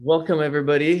Welcome,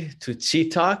 everybody, to Chi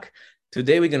Talk.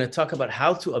 Today, we're going to talk about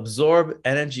how to absorb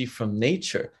energy from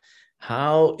nature.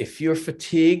 How, if you're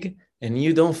fatigued and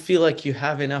you don't feel like you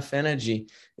have enough energy,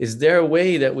 is there a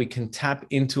way that we can tap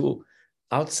into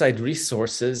outside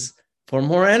resources for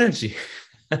more energy?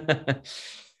 My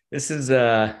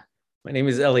name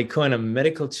is Eli Cohen. I'm a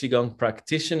medical Qigong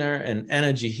practitioner and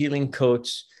energy healing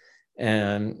coach.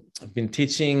 And I've been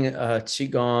teaching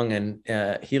Qigong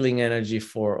and healing energy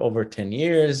for over 10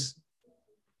 years.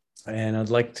 And I'd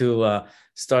like to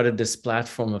start this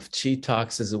platform of Chi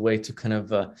Talks as a way to kind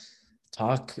of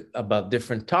talk about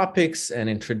different topics and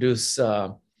introduce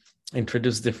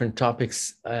different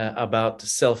topics about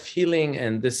self-healing.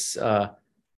 And this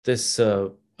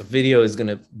video is going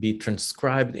to be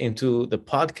transcribed into the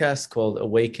podcast called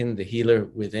Awaken the Healer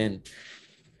Within.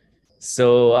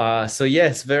 So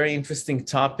yes, very interesting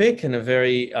topic and a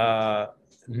very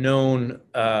known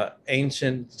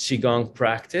ancient Qigong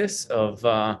practice of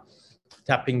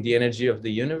tapping the energy of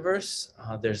the universe.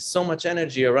 There's so much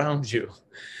energy around you,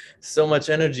 so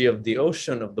much energy of the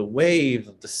ocean, of the wave,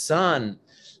 of the sun,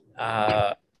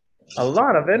 a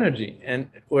lot of energy. And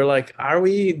we're like, are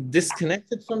we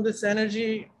disconnected from this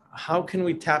energy? How can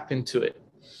we tap into it?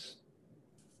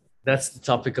 That's the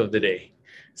topic of the day.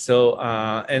 So,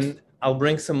 and I'll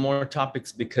bring some more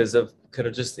topics because of kind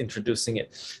of just introducing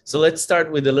it. So let's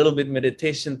start with a little bit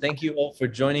meditation. Thank you all for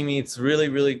joining me. It's really,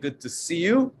 really good to see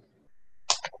you.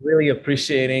 Really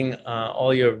appreciating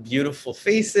all your beautiful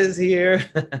faces here.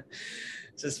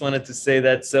 Just wanted to say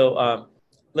that. So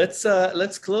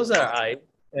let's close our eye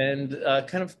and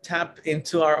kind of tap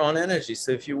into our own energy.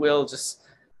 So if you will, just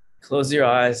close your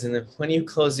eyes, and then when you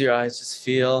close your eyes, just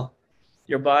feel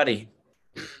your body,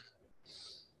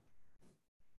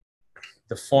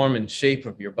 the form and shape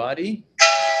of your body.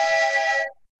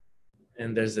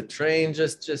 And there's a train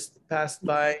just passed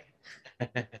by.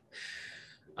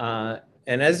 And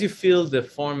as you feel the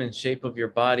form and shape of your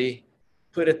body,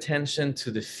 put attention to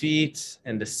the feet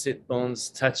and the sit bones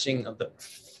touching of the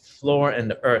floor and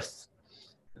the earth.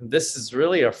 And this is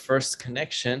really our first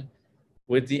connection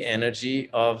with the energy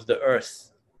of the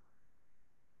earth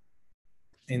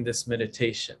in this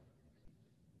meditation.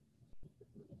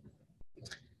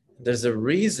 There's a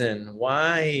reason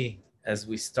why, as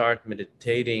we start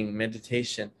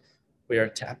meditation, we are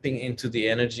tapping into the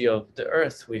energy of the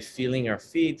earth. We're feeling our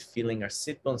feet, feeling our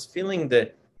sit bones, feeling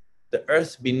the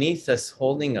earth beneath us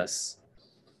holding us,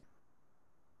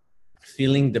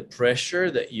 feeling the pressure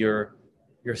that your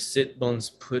sit bones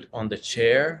put on the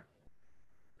chair,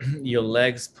 your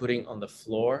legs putting on the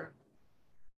floor.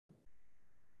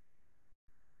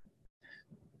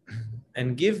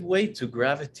 And give way to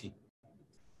gravity.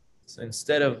 So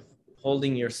instead of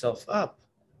holding yourself up,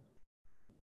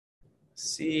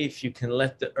 see if you can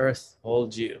let the earth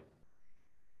hold you.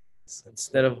 So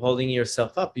instead of holding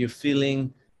yourself up, you're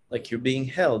feeling like you're being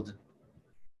held,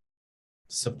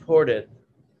 supported,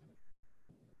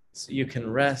 so you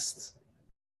can rest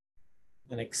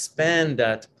and expand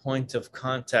that point of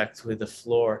contact with the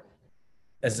floor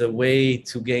as a way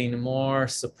to gain more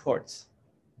support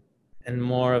and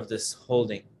more of this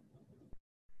holding.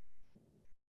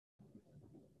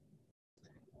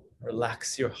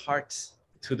 Relax your heart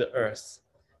to the earth.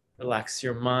 Relax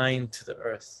your mind to the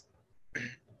earth.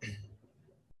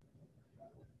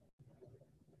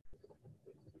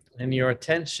 And your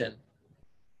attention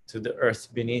to the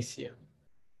earth beneath you.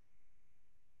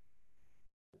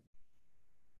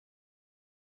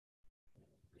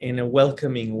 In a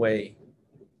welcoming way.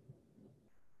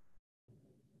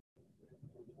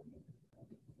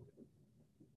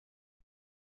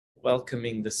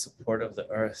 Welcoming the support of the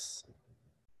earth.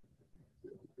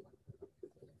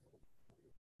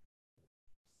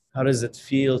 How does it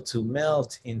feel to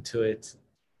melt into it,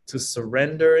 to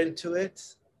surrender into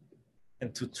it,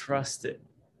 and to trust it?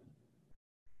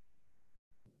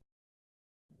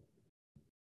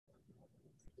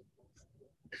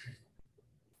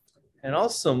 And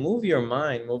also move your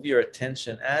mind, move your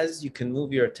attention, as you can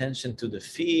move your attention to the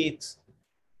feet.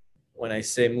 When I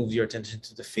say move your attention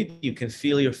to the feet, you can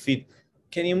feel your feet.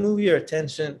 Can you move your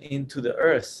attention into the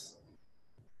earth?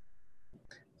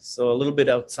 So a little bit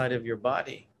outside of your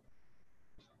body.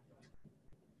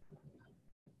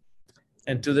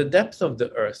 And to the depth of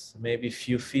the earth, maybe a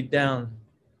few feet down.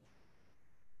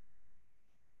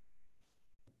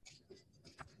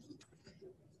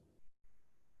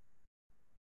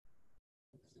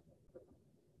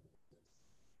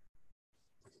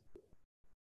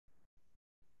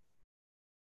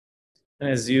 And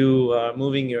as you are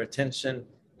moving your attention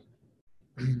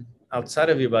outside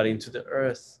of your body into the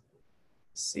earth,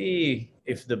 see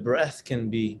if the breath can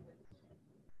be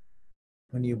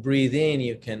When you breathe in,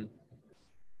 you can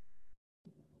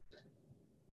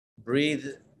breathe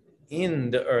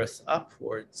in the earth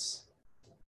upwards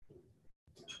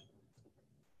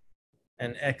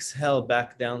and exhale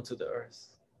back down to the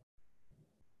earth.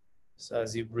 So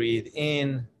as you breathe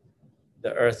in,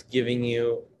 the earth giving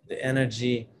you the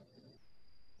energy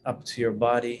up to your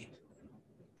body.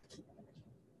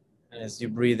 And as you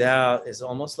breathe out, it's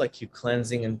almost like you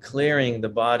cleansing and clearing the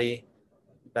body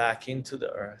back into the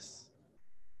earth.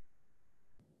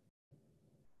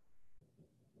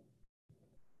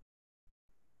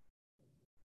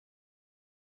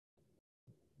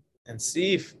 And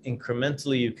see if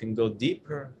incrementally you can go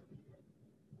deeper.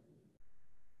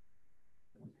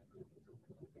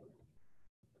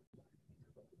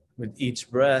 With each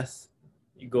breath,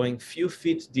 you're going few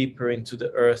feet deeper into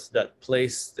the earth, that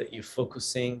place that you're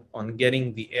focusing on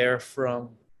getting the air from.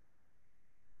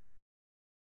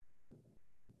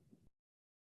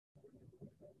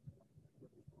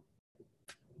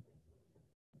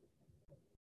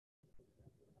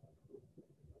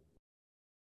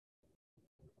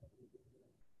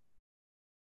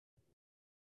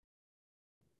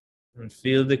 And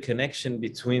feel the connection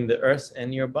between the earth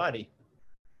and your body.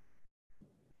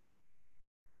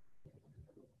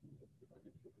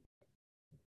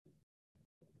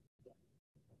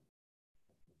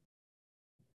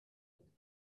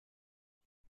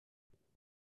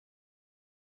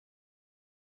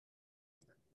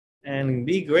 And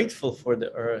be grateful for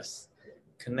the earth.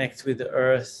 Connect with the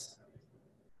earth,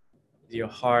 with your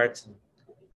heart,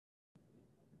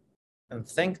 and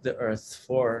thank the earth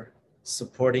for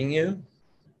supporting you.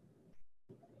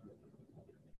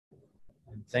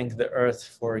 And thank the earth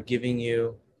for giving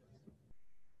you,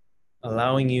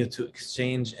 allowing you to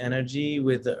exchange energy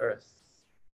with the earth.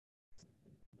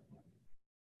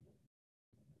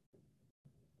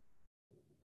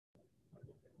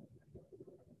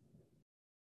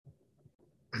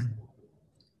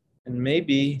 And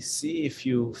maybe see if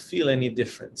you feel any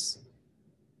difference.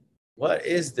 What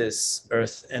is this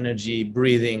earth energy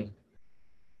breathing?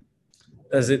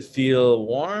 Does it feel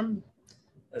warm?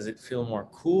 Does it feel more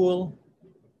cool?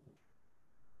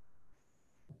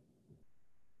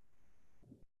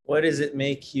 What does it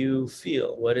make you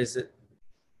feel? What is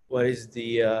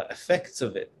the effects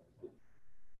of it?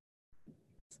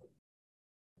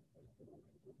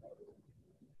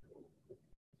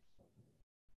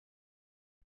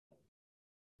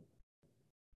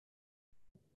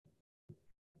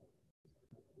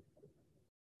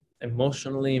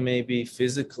 Emotionally, maybe,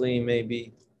 physically,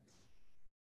 maybe.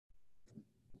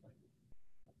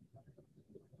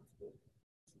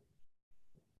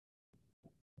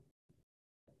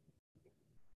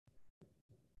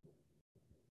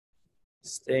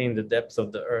 Stay in the depth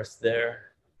of the earth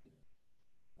there.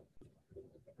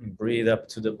 And breathe up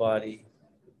to the body.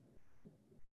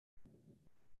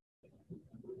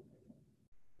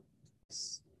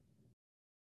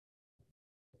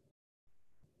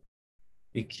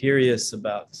 Be curious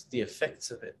about the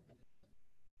effects of it.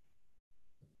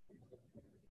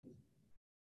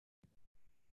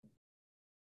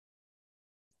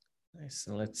 Nice.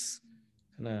 And let's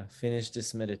kind of finish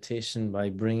this meditation by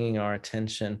bringing our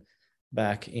attention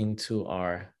back into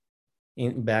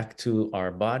back to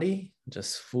our body.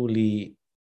 Just fully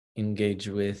engage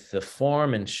with the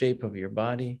form and shape of your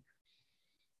body.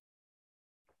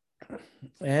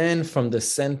 And from the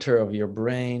center of your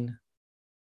brain,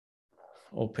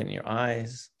 open your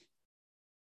eyes.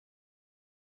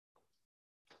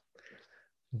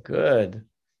 Good.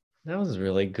 That was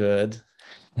really good.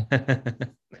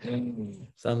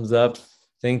 Thumbs up.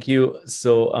 Thank you.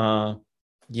 So,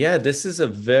 yeah, this is a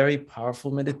very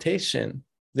powerful meditation.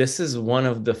 This is one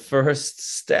of the first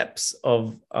steps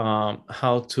of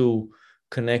how to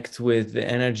connect with the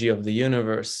energy of the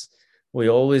universe. We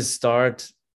always start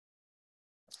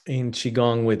in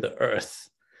Qigong with the earth,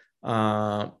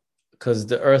 because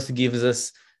the earth gives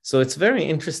us. So it's very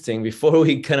interesting. Before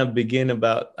we kind of begin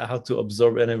about how to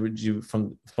absorb energy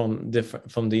from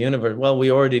the universe, well,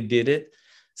 we already did it.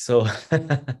 So,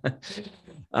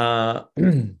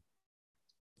 and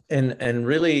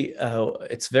really,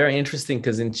 it's very interesting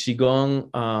because in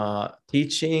Qigong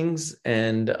teachings,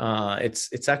 and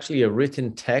it's actually a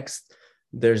written text.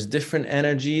 There's different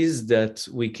energies that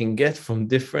we can get from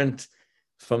different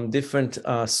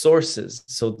sources.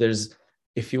 So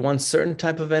if you want certain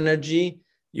type of energy,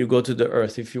 you go to the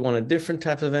earth. If you want a different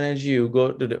type of energy, you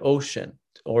go to the ocean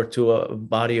or to a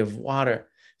body of water.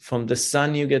 From the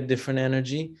sun, you get different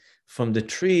energy. From the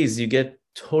trees, you get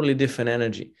totally different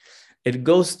energy. It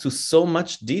goes to so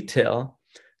much detail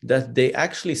that they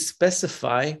actually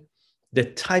specify the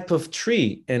type of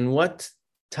tree and what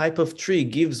type of tree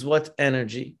gives what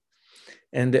energy.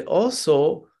 And they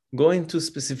also go into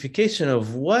specification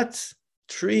of what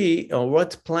tree or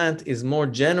what plant is more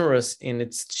generous in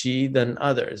its chi than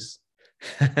others.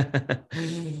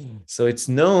 So it's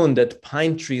known that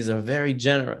pine trees are very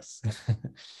generous.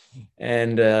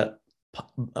 And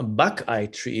buckeye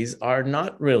trees are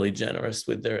not really generous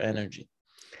with their energy.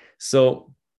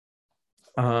 So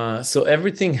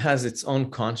everything has its own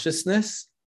consciousness,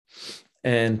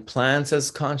 and plants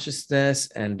has consciousness,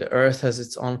 and the earth has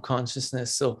its own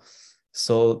consciousness. So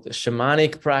the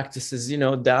shamanic practices,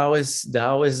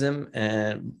 Taoism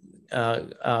and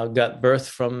got birth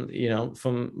from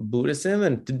Buddhism,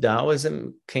 and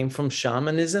Taoism came from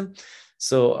shamanism.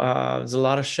 So there's a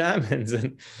lot of shamans,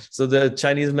 and so the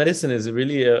Chinese medicine is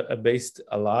really based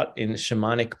a lot in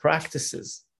shamanic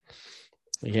practices,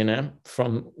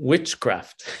 from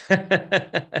witchcraft.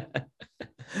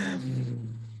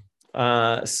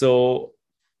 So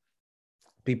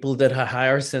people that have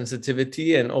higher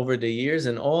sensitivity, and over the years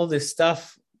and all this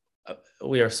stuff,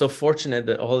 we are so fortunate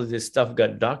that all of this stuff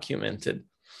got documented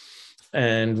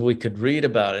and we could read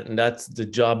about it. And that's the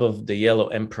job of the Yellow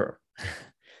Emperor.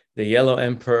 The Yellow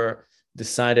Emperor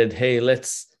decided, hey,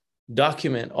 let's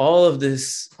document all of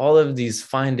these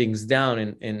findings down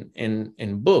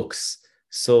in books,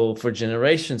 so for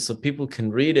generations, so people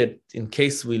can read it in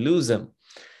case we lose them.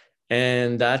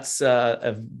 And that's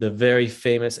the very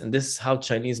famous, and this is how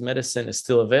Chinese medicine is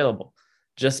still available,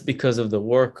 just because of the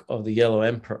work of the Yellow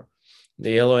Emperor.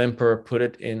 The Yellow Emperor put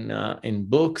it in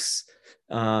books.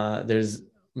 There's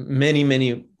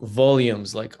many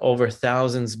volumes, like over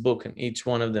thousands books, and each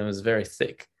one of them is very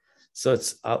thick. So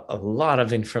it's a lot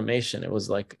of information. It was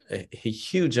like a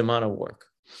huge amount of work.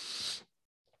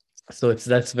 So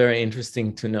that's very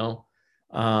interesting to know.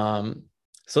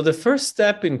 So the first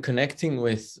step in connecting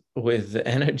with the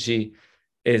energy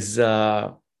is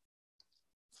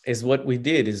what we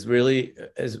did, is really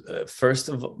first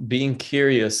of all, being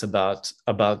curious about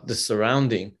the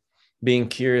surrounding, being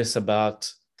curious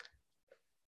about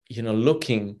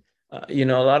looking. A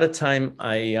lot of time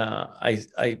I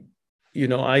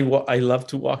love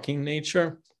to walk in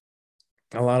nature.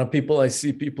 A lot of people, I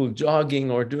see people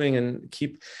jogging or doing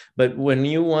but when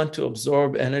you want to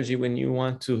absorb energy, when you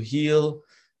want to heal,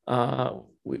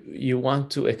 you want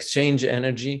to exchange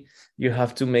energy, you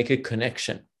have to make a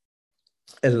connection,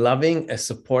 a loving, a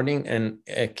supporting, and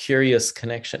a curious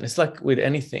connection. It's like with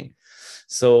anything.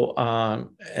 So,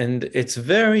 and it's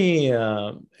very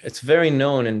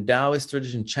known in Taoist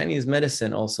tradition, Chinese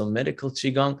medicine, also medical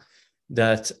Qigong,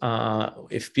 that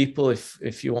if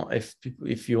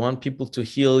you want people to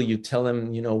heal, you tell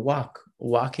them,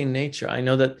 walk in nature. I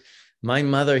know that my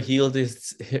mother healed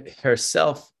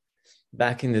herself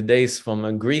back in the days from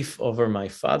a grief over my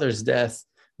father's death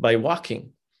by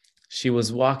walking. She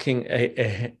was walking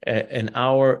an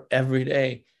hour every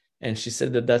day, and she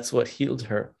said that that's what healed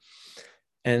her.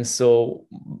 And so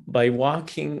by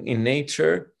walking in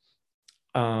nature,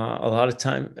 a lot of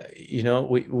time,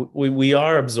 we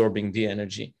are absorbing the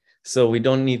energy. So we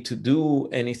don't need to do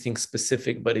anything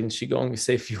specific. But in Qigong, we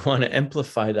say, if you want to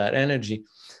amplify that energy,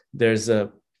 there's a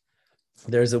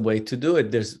way to do it.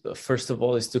 There's, first of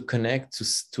all, is to connect,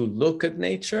 to look at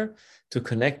nature, to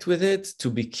connect with it, to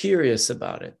be curious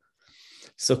about it.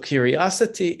 So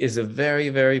curiosity is a very,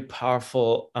 very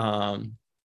powerful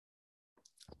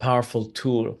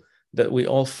tool that we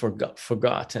all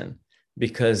forgotten,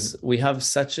 because we have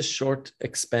such a short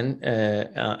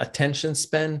attention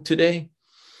span today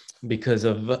because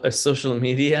of social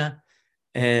media,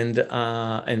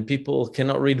 and people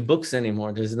cannot read books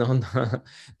anymore. There's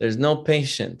no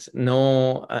patience,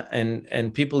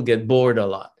 and people get bored a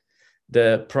lot.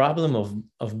 The problem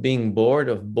of being bored,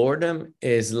 of boredom,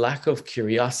 is lack of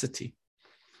curiosity.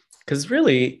 Because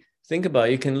really, think about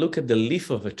it, you can look at the leaf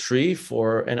of a tree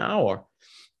for an hour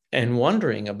and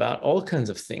wondering about all kinds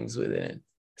of things within it.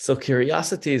 So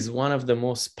curiosity is one of the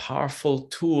most powerful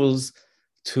tools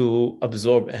to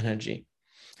absorb energy.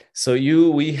 So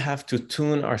we have to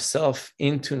tune ourselves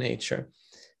into nature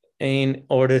in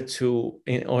order to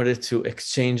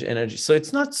exchange energy. So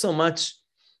it's not so much,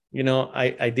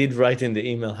 I did write in the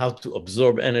email how to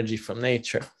absorb energy from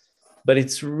nature, but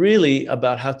it's really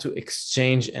about how to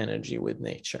exchange energy with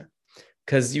nature,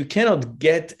 because you cannot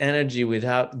get energy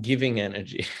without giving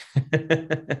energy.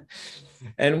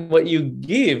 And what you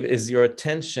give is your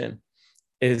attention,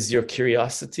 is your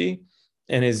curiosity,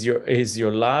 and is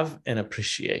your love and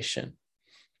appreciation.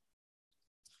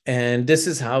 And this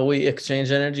is how we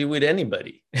exchange energy with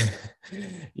anybody.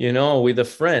 With a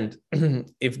friend.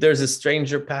 If there's a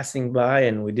stranger passing by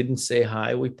and we didn't say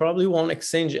hi, we probably won't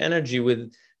exchange energy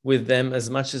with with them as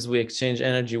much as we exchange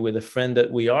energy with a friend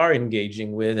that we are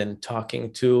engaging with and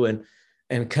talking to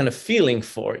and kind of feeling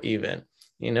for even.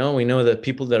 You know, we know that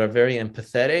people that are very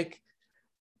empathetic,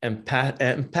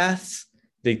 empaths,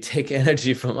 they take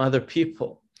energy from other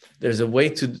people. There's a way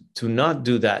to not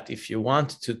do that if you want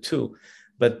to too.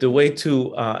 But the way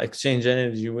to exchange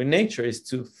energy with nature is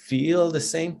to feel the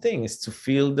same thing, is to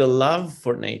feel the love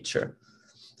for nature,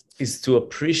 is to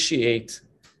appreciate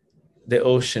the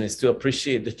ocean, is to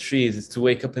appreciate the trees, is to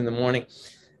wake up in the morning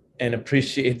and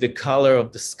appreciate the color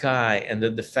of the sky and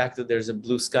the fact that there's a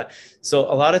blue sky. So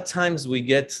a lot of times we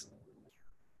get,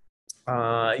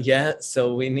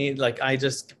 so we need, like, I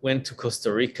just went to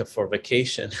Costa Rica for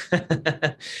vacation.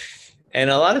 And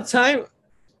a lot of time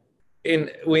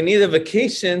we need a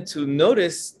vacation to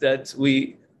notice that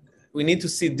we need to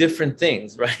see different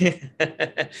things, right?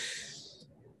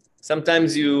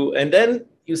 Sometimes and then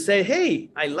you say, hey,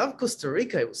 I love Costa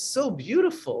Rica. It was so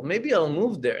beautiful. Maybe I'll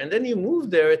move there. And then you move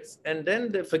there, and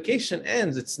then the vacation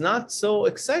ends. It's not so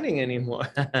exciting anymore.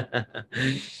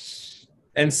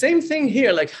 And same thing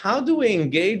here, like, how do we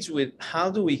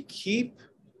keep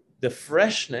the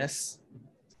freshness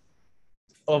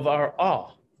of our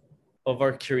awe, of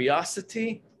our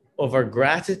curiosity, of our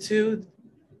gratitude?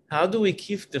 How do we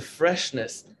keep the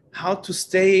freshness? How to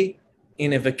stay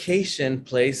in a vacation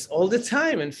place all the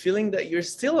time and feeling that you're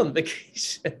still on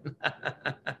vacation?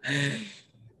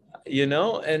 You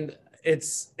know, and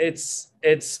it's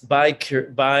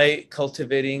by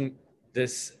cultivating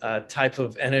this type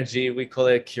of energy. We call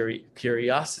it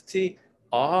curiosity,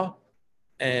 awe,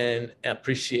 and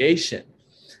appreciation.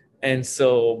 And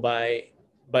so by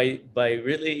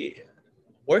really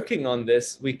working on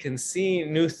this, we can see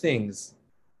new things.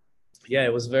 Yeah,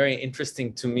 it was very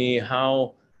interesting to me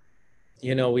how,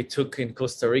 you know, we took in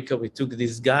Costa Rica, we took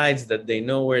these guides that they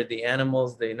know where the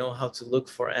animals, they know how to look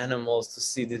for animals, to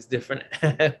see these different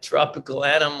tropical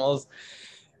animals.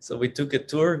 So we took a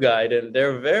tour guide, and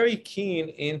they're very keen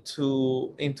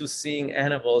into seeing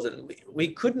animals, and we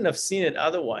couldn't have seen it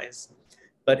otherwise.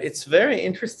 But it's very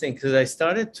interesting because I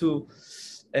started to,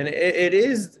 and it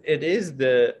is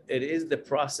the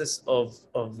process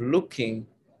of looking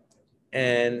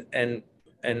and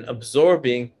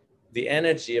absorbing the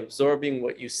energy, absorbing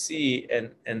what you see,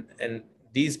 and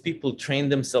these people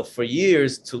trained themselves for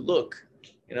years to look.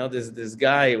 You know, this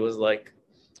guy was like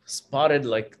spotted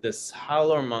like this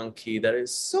howler monkey that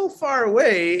is so far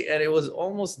away, and it was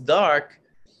almost dark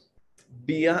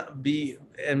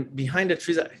and behind the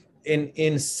trees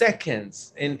in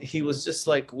seconds. And he was just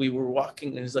like, we were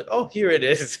walking, and he's like, oh, here it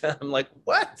is. I'm like,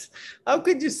 what? How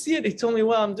could you see it? He told me,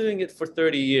 well, I'm doing it for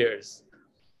 30 years.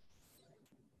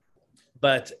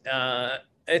 But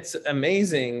it's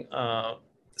amazing.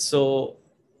 So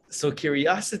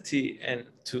curiosity and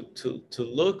to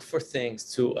look for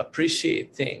things, to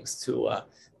appreciate things,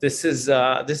 this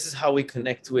is how we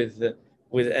connect with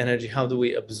energy. How do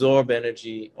we absorb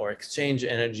energy or exchange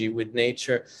energy with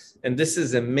nature? And this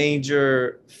is a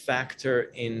major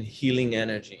factor in healing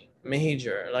energy.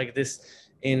 Major, like this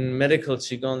in medical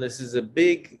qigong. This is a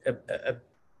big,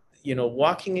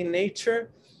 walking in nature,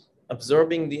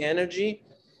 absorbing the energy,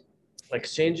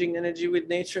 exchanging energy with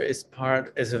nature is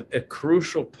a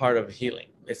crucial part of healing.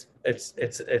 It's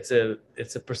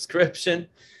a prescription,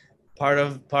 part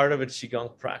of a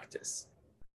qigong practice.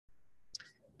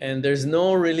 And there's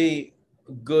no really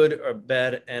good or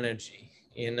bad energy,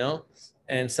 you know.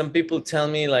 And some people tell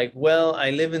me, like, well,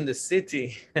 I live in the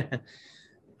city.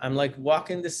 I'm like, walk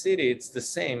in the city, it's the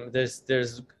same.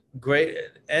 There's great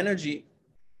energy.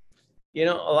 You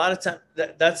know, a lot of time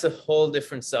that's a whole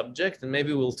different subject, and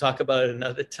maybe we'll talk about it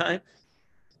another time.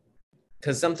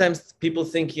 Because sometimes people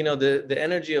think, you know, the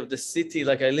energy of the city,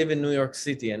 like, I live in New York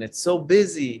City and it's so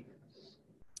busy,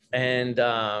 and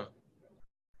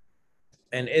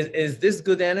is this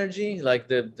good energy? Like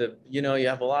the you know, you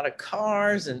have a lot of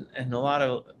cars and a lot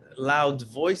of loud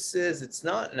voices. It's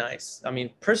not nice. I mean,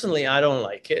 personally, I don't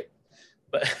like it,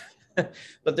 but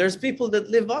but there's people that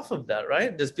live off of that,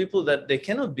 right? There's people that they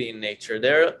cannot be in nature.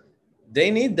 They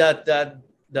need that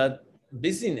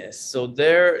busyness. So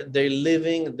they're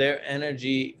living their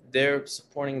energy, they're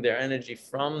supporting their energy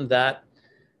from that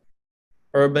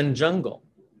urban jungle.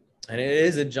 And it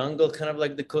is a jungle, kind of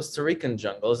like the Costa Rican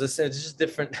jungle. As I said, it's just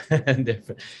different.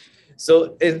 Different.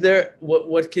 So is there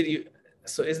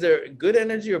is there good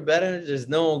energy or bad energy? There's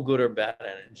no good or bad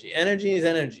energy. Energy is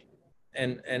energy.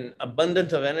 And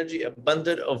abundant of energy,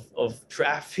 abundant of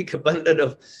traffic, abundant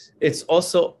of, it's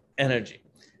also energy.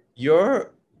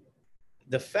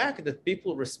 The fact that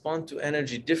people respond to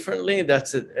energy differently,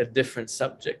 that's a different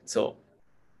subject. So,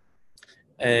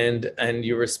 and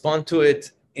you respond to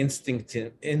it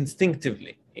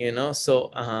instinctively, you know.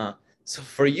 So so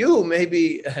for you,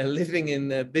 maybe living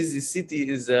in a busy city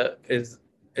is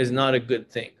not a good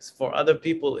thing. For other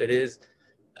people, it is.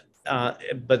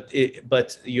 But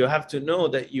you have to know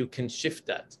that you can shift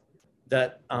that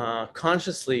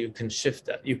consciously you can shift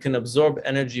that. You can absorb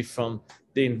energy from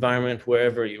the environment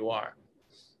wherever you are.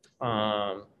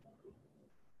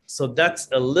 So that's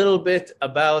a little bit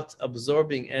about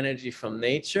absorbing energy from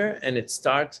nature, and it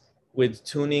starts with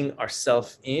tuning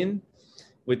ourselves in,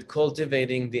 with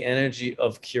cultivating the energy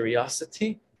of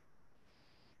curiosity,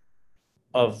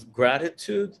 of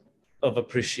gratitude, of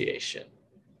appreciation.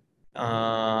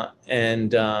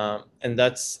 And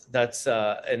that's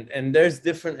and there's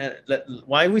different.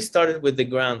 Why we started with the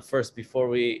ground first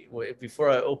before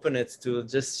I open it to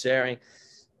just sharing.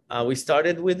 We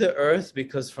started with the earth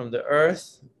because from the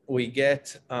earth we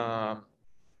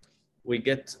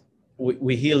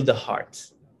heal the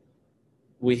heart.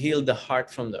 We heal the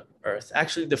heart from the earth.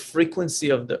 Actually, the frequency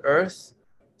of the earth,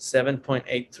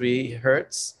 7.83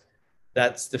 hertz,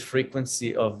 that's the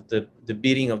frequency of the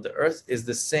beating of the earth, is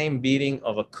the same beating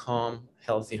of a calm,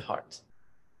 healthy heart.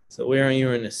 So when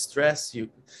you're in a stress,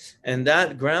 and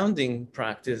that grounding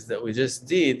practice that we just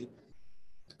did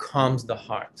calms the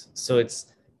heart. So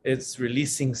it's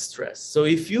releasing stress. So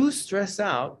if you stress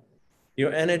out,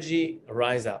 your energy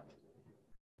rise up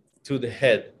to the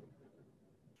head,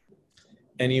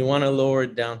 and you want to lower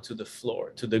it down to the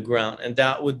floor, to the ground, and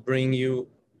that would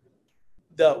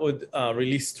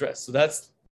release stress. So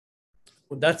that's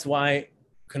why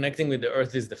connecting with the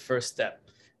earth is the first step.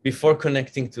 Before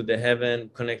connecting to the heaven,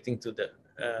 connecting to the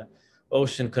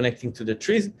ocean, connecting to the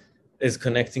trees, is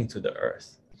connecting to the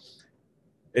earth.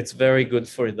 It's very good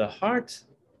for the heart.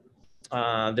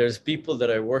 There's people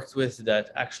that I worked with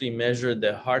that actually measured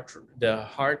the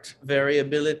heart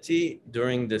variability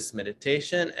during this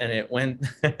meditation, and it went,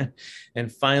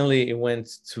 and finally it went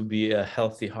to be a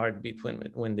healthy heartbeat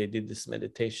when they did this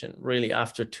meditation. Really,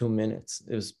 after 2 minutes,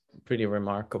 it was pretty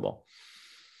remarkable.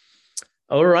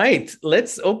 All right,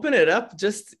 let's open it up.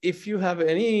 Just if you have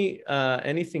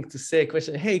anything to say, a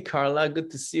question. Hey, Carla,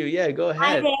 good to see you. Yeah, go ahead.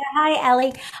 Hi there. Hi,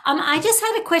 Ellie. I just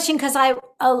had a question because a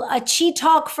chi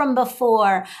talk from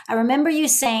before. I remember you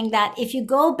saying that if you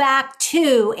go back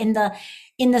to in the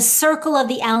circle of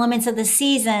the elements of the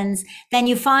seasons, then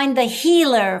you find the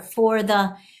healer for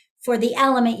the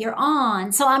element you're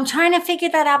on. So I'm trying to figure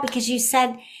that out because you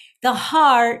said the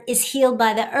heart is healed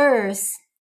by the earth,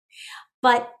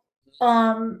 but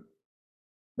the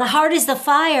heart is the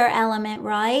fire element,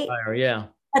 right? Fire, yeah.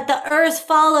 But the earth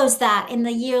follows that in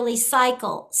the yearly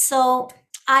cycle. So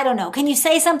I don't know. Can you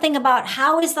say something about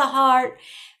how is the heart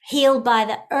healed by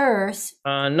the earth?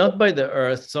 Not by the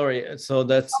earth, sorry. So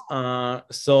that's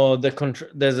so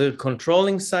there's a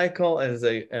controlling cycle as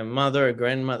a mother, a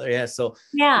grandmother. Yeah. So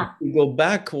Yeah. if you go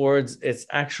backwards, it's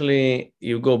actually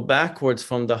you go backwards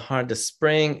from the heart. The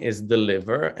spring is the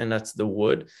liver, and that's the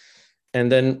wood,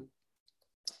 and then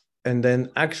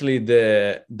actually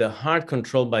the heart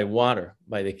controlled by water,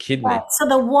 by the kidney. Right. So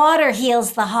the water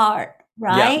heals the heart,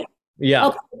 right? Yeah.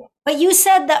 Okay. But you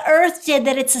said the earth did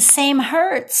that. It's the same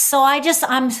hertz. So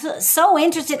I'm so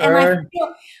interested, and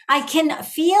I can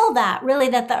feel that really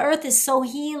that the earth is so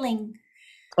healing.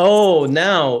 Oh,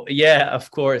 now, yeah,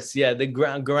 of course, yeah, the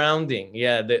grounding,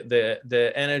 yeah,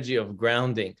 the energy of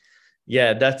grounding,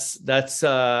 yeah, that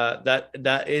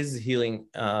is healing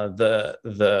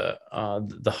the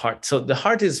heart. So the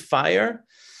heart is fire.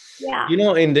 Yeah. You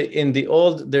know, in the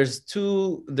old, there's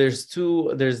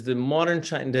the modern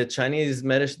the Chinese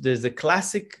medicine. There's the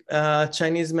classic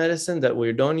Chinese medicine that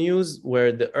we don't use,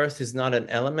 where the earth is not an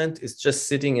element; it's just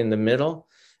sitting in the middle,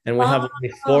 and we have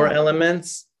only 4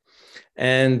 elements.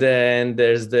 And then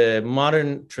there's the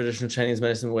modern traditional Chinese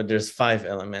medicine where there's 5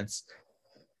 elements.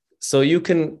 So you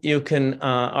can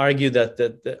argue that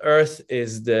the earth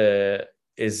is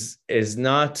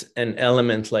not an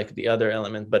element like the other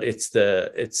element, but it's the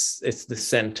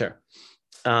center.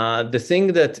 The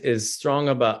thing that is strong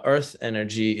about earth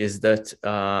energy is that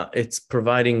it's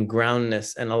providing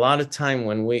groundness, and a lot of time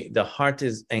when the heart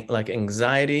is like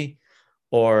anxiety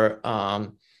or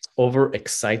over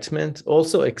excitement.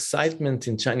 Also, excitement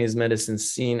in Chinese medicine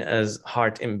is seen as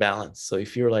heart imbalance. So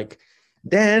if you're like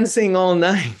dancing all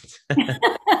night,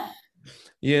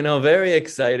 very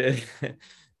excited,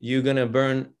 you're gonna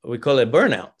burn. We call it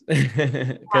burnout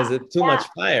because it's too much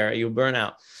fire. You burn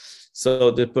out.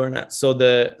 So the burnout.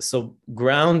 So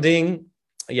grounding.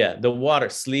 Yeah, the water.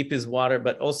 Sleep is water,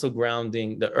 but also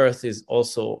grounding. The earth is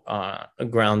also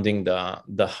grounding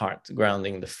the heart,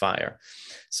 grounding the fire.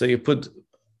 So you put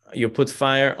You put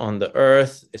fire on the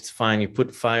earth, it's fine. You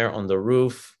put fire on the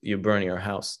roof, you burn your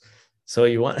house. So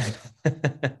you want.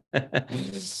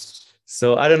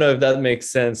 So I don't know if that makes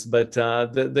sense, but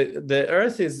the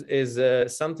earth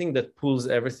is something that pulls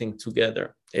everything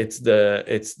together. It's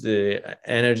the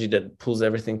energy that pulls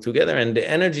everything together, and the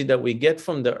energy that we get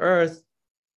from the earth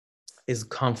is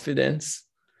confidence,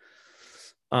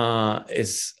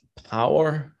 is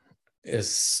power, is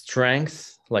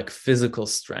strength, like physical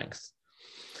strength,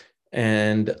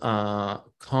 and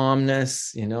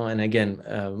calmness, and again,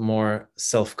 more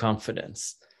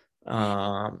self-confidence.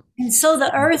 And so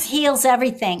the earth heals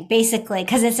everything, basically,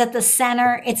 because it's at the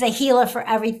center. It's a healer for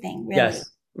everything, really. Yes.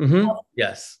 Mm-hmm.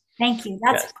 Yes. Thank you.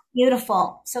 That's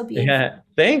beautiful. So beautiful. Yeah.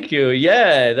 Thank you.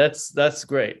 Yeah, that's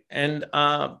great. And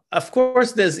of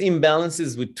course, there's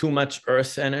imbalances with too much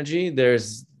earth energy.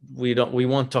 We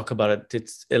won't talk about it.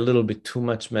 It's a little bit too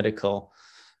much medical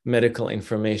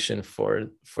information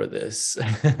for this.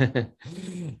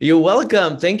 You're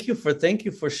welcome. Thank you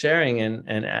for sharing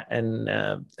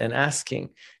and asking.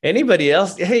 Anybody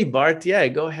else? Hey, Bart. Yeah,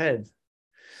 go ahead.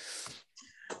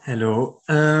 Hello.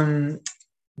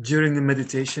 During the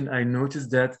meditation, I noticed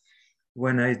that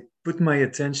when I put my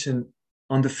attention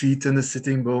on the feet and the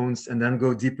sitting bones and then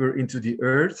go deeper into the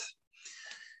earth,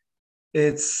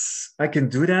 I can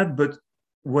do that. But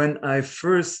when I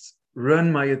first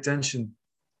run my attention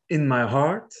in my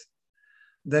heart,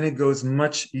 then it goes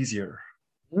much easier.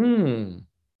 I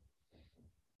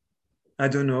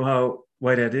don't know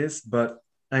why that is, but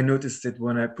I noticed it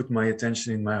when I put my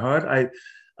attention in my heart.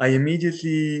 I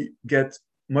immediately get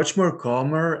much more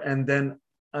calmer, and then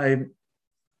I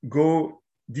go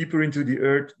deeper into the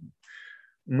earth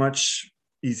much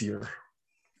easier.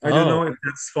 I don't know if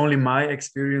that's only my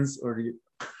experience or the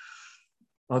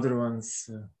other ones.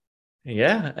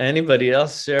 Yeah. Anybody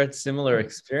else shared similar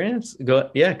experience?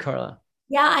 Yeah, Carla.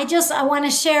 Yeah, I want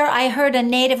to share. I heard a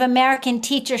Native American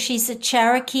teacher. She's a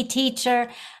Cherokee teacher,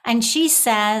 and she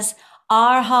says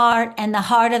our heart and the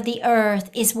heart of the earth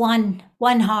is one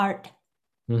heart.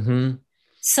 Mm-hmm.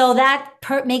 So that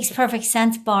makes perfect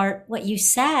sense, Bart. What you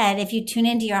said, if you tune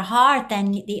into your heart,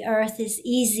 then the earth is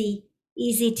easy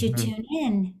to tune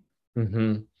in.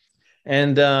 Mm-hmm.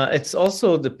 And it's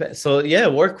also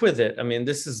work with it. I mean,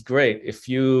 this is great. If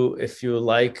you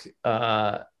like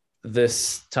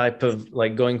this type of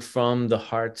like going from the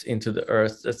heart into the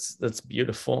earth, that's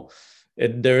beautiful.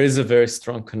 There is a very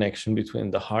strong connection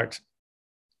between the heart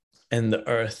and the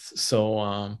earth.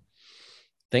 So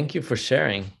thank you for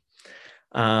sharing.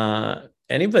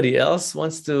 Anybody else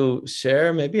wants to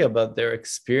share maybe about their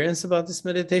experience about this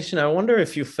meditation? I wonder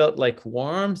if you felt like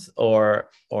warmth or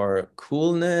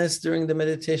coolness during the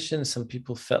meditation. Some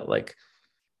people felt like,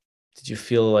 did you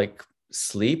feel like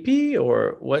sleepy,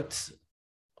 or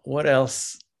what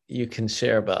else you can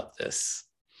share about this?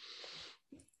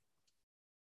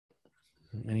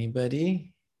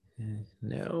 Anybody?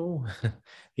 No?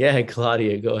 Yeah,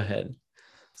 Claudia, go ahead.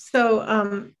 So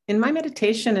in my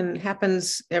meditation, and it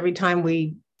happens every time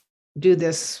we do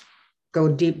this, go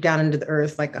deep down into the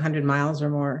earth, like 100 miles or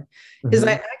more, is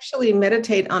I actually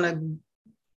meditate on a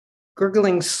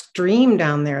gurgling stream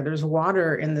down there. There's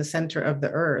water in the center of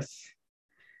the earth.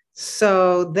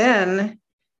 So then,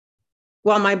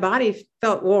 while my body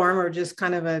felt warm or just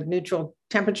kind of a neutral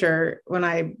temperature, when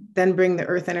I then bring the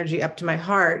earth energy up to my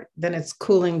heart, then it's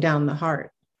cooling down the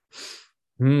heart.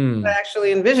 I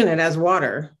actually envision it as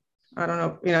water. I don't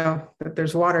know, that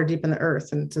there's water deep in the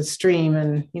earth and it's a stream,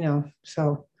 and,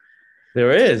 so.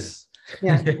 There is.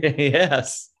 Yeah.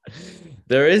 Yes.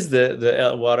 There is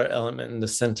the water element in the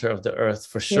center of the earth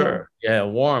for sure. Yeah,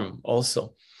 warm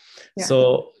also. Yeah.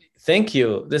 So thank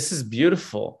you. This is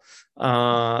beautiful.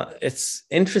 It's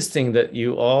interesting that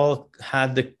you all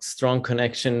had the strong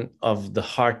connection of the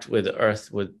heart with the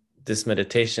earth with this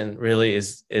meditation. Really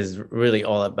is really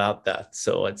all about that.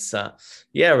 So it's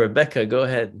Rebecca, go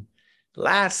ahead.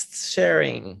 Last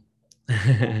sharing.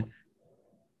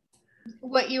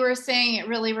 What you were saying, it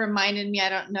really reminded me, I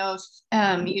don't know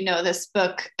if you know this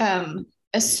book, Assuming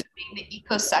the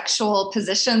Ecosexual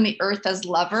Position, The Earth as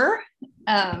Lover.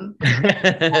 No.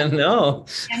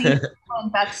 And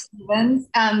Beth Stevens.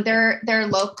 They're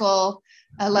local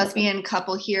lesbian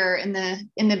couple here in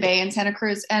the Bay in Santa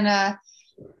Cruz. And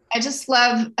I just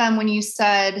love when you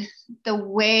said the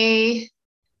way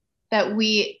that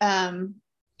we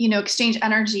exchange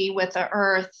energy with the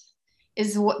earth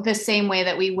is the same way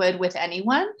that we would with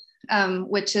anyone,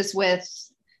 which is with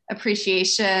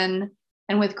appreciation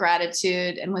and with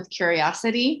gratitude and with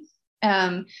curiosity.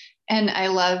 And I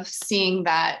love seeing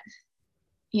that,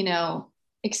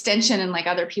 extension, and like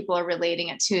other people are relating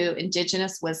it to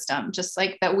indigenous wisdom, just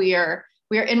like that we are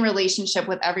we're in relationship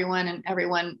with everyone, and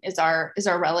everyone is our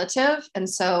relative. And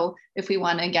so if we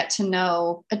want to get to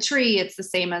know a tree, it's the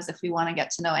same as if we want to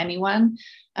get to know anyone,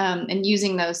 and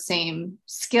using those same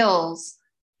skills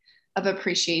of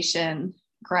appreciation,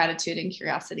 gratitude, and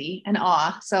curiosity and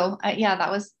awe. So yeah, that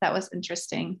was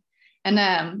interesting.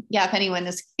 And yeah, if anyone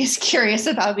is curious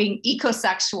about being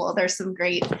ecosexual, there's some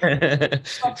great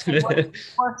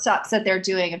workshops that they're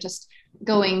doing of just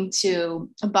going to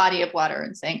a body of water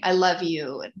and saying, I love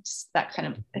you, and just that kind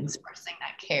of expressing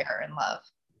that care and love.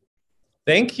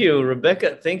 Thank you,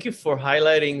 Rebecca. Thank you for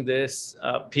highlighting this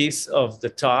piece of the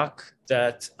talk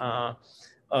that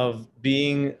of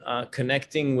being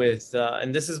connecting with,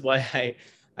 and this is why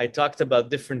I talked about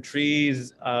different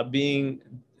trees being,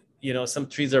 you know, some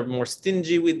trees are more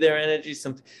stingy with their energy,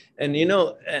 and you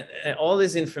know, and all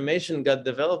this information got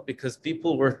developed because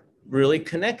people were really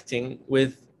connecting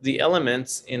with the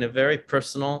elements in a very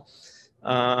personal,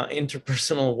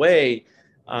 interpersonal way,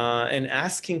 and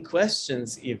asking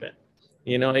questions even.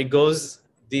 You know, it goes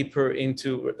deeper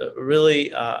into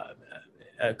really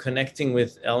connecting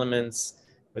with elements,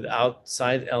 with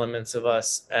outside elements of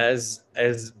us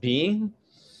as being.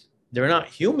 They're not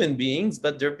human beings,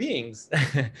 but they're beings,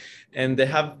 and they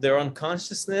have their own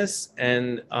consciousness,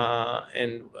 and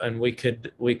we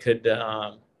could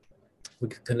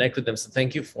connect with them. So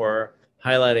thank you for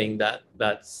highlighting that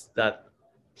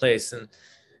place.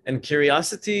 And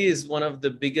curiosity is one of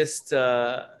the biggest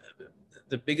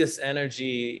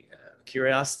energy.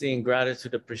 Curiosity and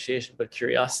gratitude, appreciation, but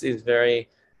curiosity is very,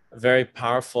 very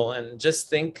powerful. And just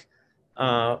think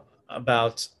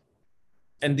about,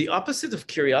 and the opposite of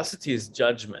curiosity is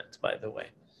judgment, by the way.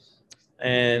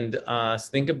 And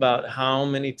think about how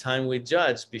many times we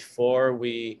judge before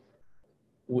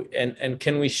and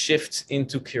can we shift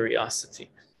into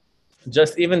curiosity?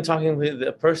 Just even talking with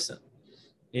a person,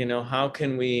 you know, how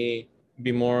can we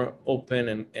be more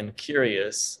open and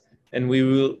curious, and we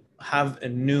will have a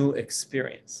new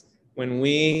experience when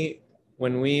we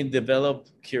develop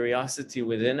curiosity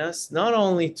within us, not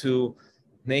only to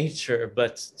nature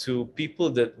but to people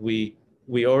that we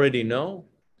already know.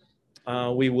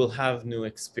 We will have new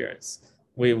experience.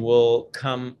 We will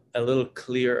come a little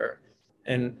clearer.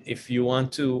 And if you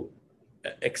want to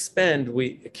expand,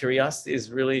 curiosity is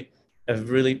really a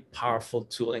really powerful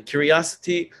tool. And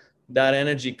curiosity, that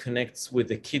energy connects with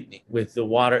the kidney, with the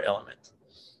water element.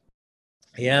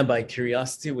 Yeah, by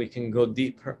curiosity, we can go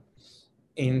deeper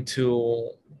into,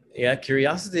 yeah,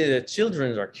 curiosity. The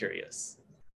children are curious.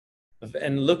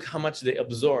 And look how much they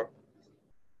absorb.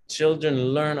 Children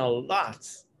learn a lot,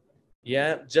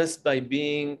 yeah, just by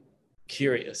being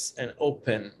curious and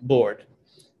open, bored.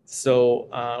 So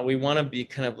we want to be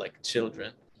kind of like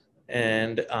children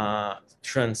and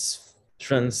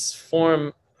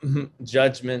transform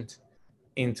judgment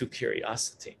into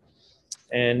curiosity.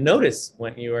 And notice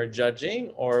when you are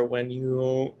judging, or and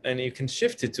you can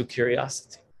shift it to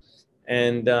curiosity.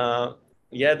 And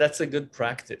yeah, that's a good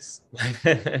practice.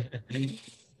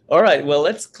 All right, well,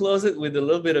 let's close it with a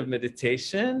little bit of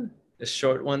meditation, a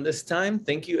short one this time.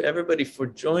 Thank you everybody for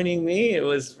joining me. It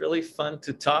was really fun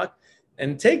to talk,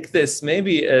 and take this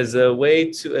maybe as a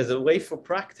way for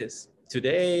practice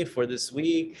today, for this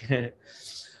week.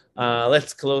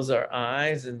 Let's close our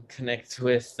eyes and connect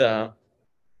with our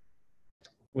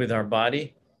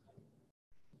body.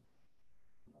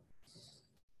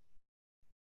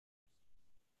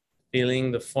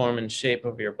 Feeling the form and shape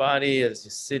of your body as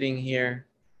you're sitting here.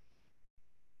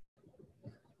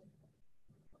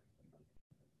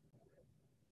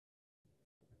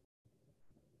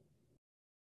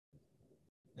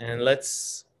 And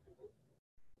let's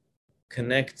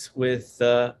connect with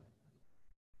the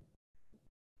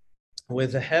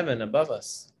heaven above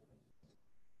us.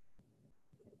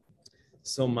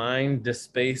 So mind the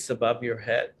space above your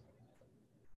head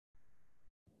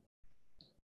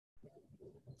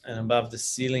and above the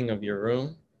ceiling of your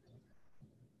room.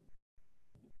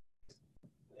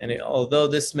 And although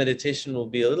this meditation will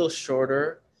be a little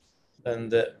shorter than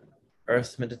the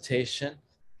earth meditation,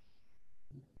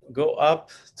 go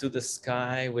up to the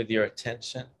sky with your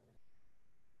attention.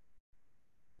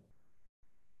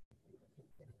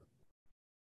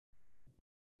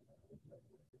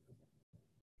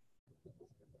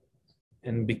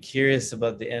 And be curious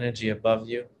about the energy above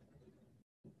you.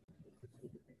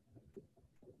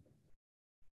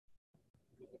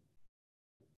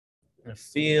 And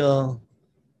feel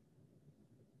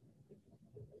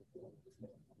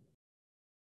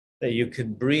that you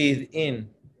could breathe in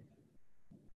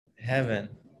heaven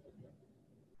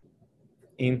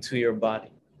into your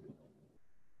body.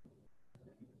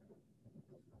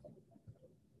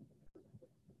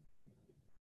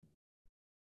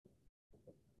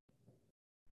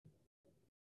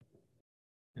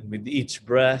 with each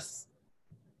breath,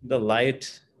 the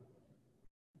light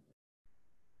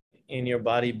in your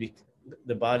body,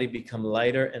 the body become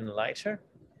lighter and lighter.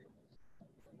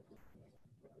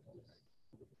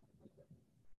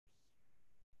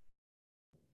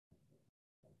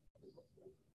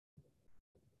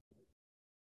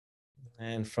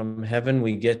 And from heaven,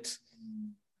 we get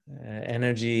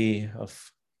energy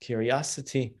of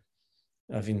curiosity,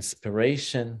 of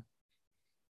inspiration,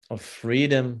 of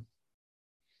freedom,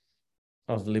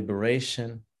 of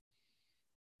liberation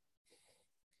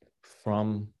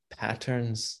from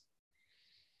patterns.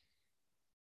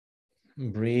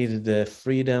 Breathe the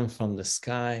freedom from the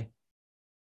sky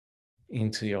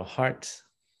into your heart.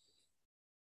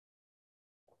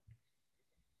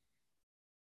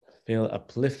 Feel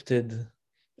uplifted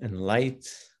and light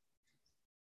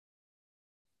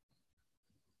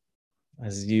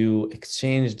as you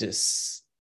exchange this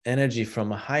energy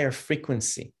from a higher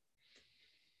frequency.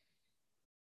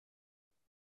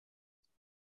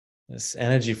 This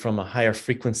energy from a higher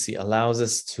frequency allows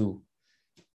us to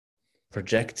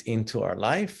project into our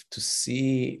life, to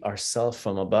see ourselves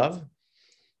from above.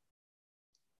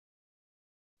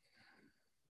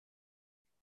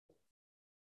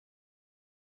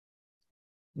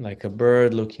 Like a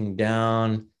bird looking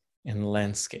down in the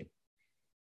landscape.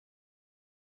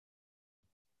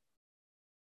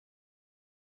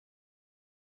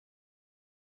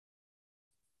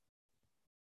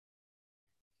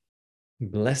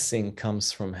 Blessing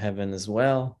comes from heaven as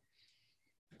well.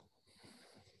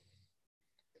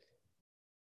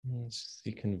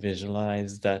 You can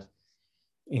visualize that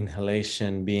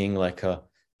inhalation being like a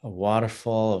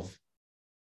waterfall of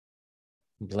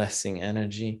blessing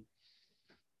energy,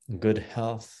 good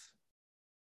health,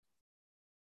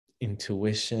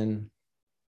 intuition,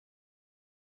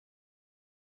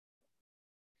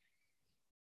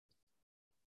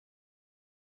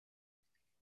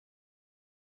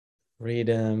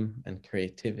 freedom and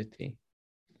creativity.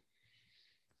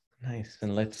 Nice.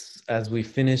 And let's, as we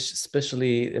finish,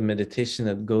 especially a meditation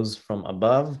that goes from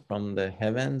above, from the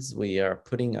heavens, we are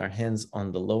putting our hands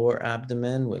on the lower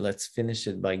abdomen. Let's finish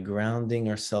it by grounding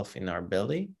ourselves in our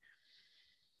belly.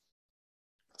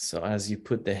 So as you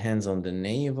put the hands on the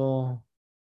navel,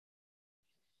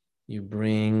 you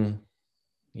bring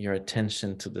your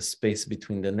attention to the space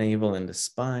between the navel and the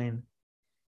spine.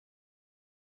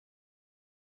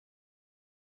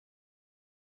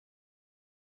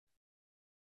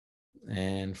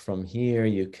 And from here,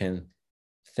 you can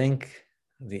thank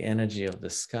the energy of the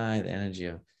sky, the energy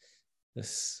of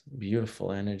this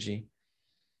beautiful energy,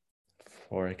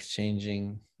 for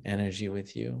exchanging energy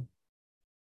with you.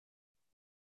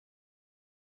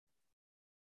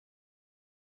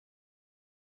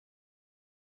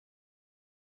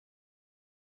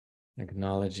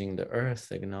 Acknowledging the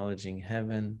earth, acknowledging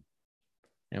heaven.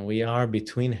 And we are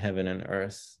between heaven and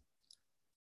earth.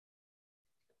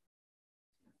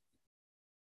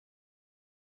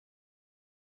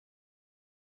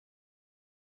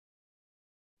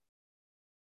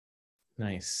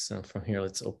 Nice. So from here,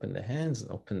 let's open the hands and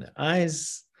open the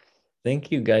eyes.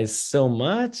 Thank you guys so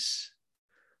much.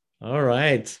 All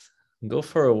right. Go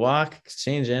for a walk,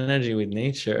 exchange energy with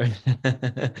nature.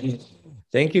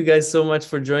 Thank you guys so much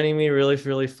for joining me. Really,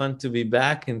 really fun to be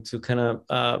back and to kind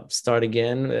of start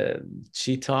again.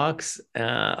 Chi Talks.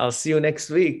 I'll see you next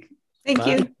week. Thank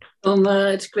you so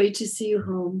much. Great to see you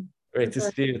home. Great to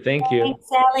see you. Thank you. Thanks,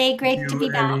 Ellie. Great to be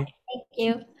back. Ellie. Thank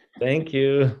you. Thank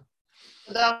you.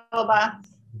 תודה רבה.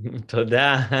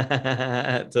 תודה.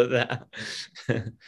 תודה.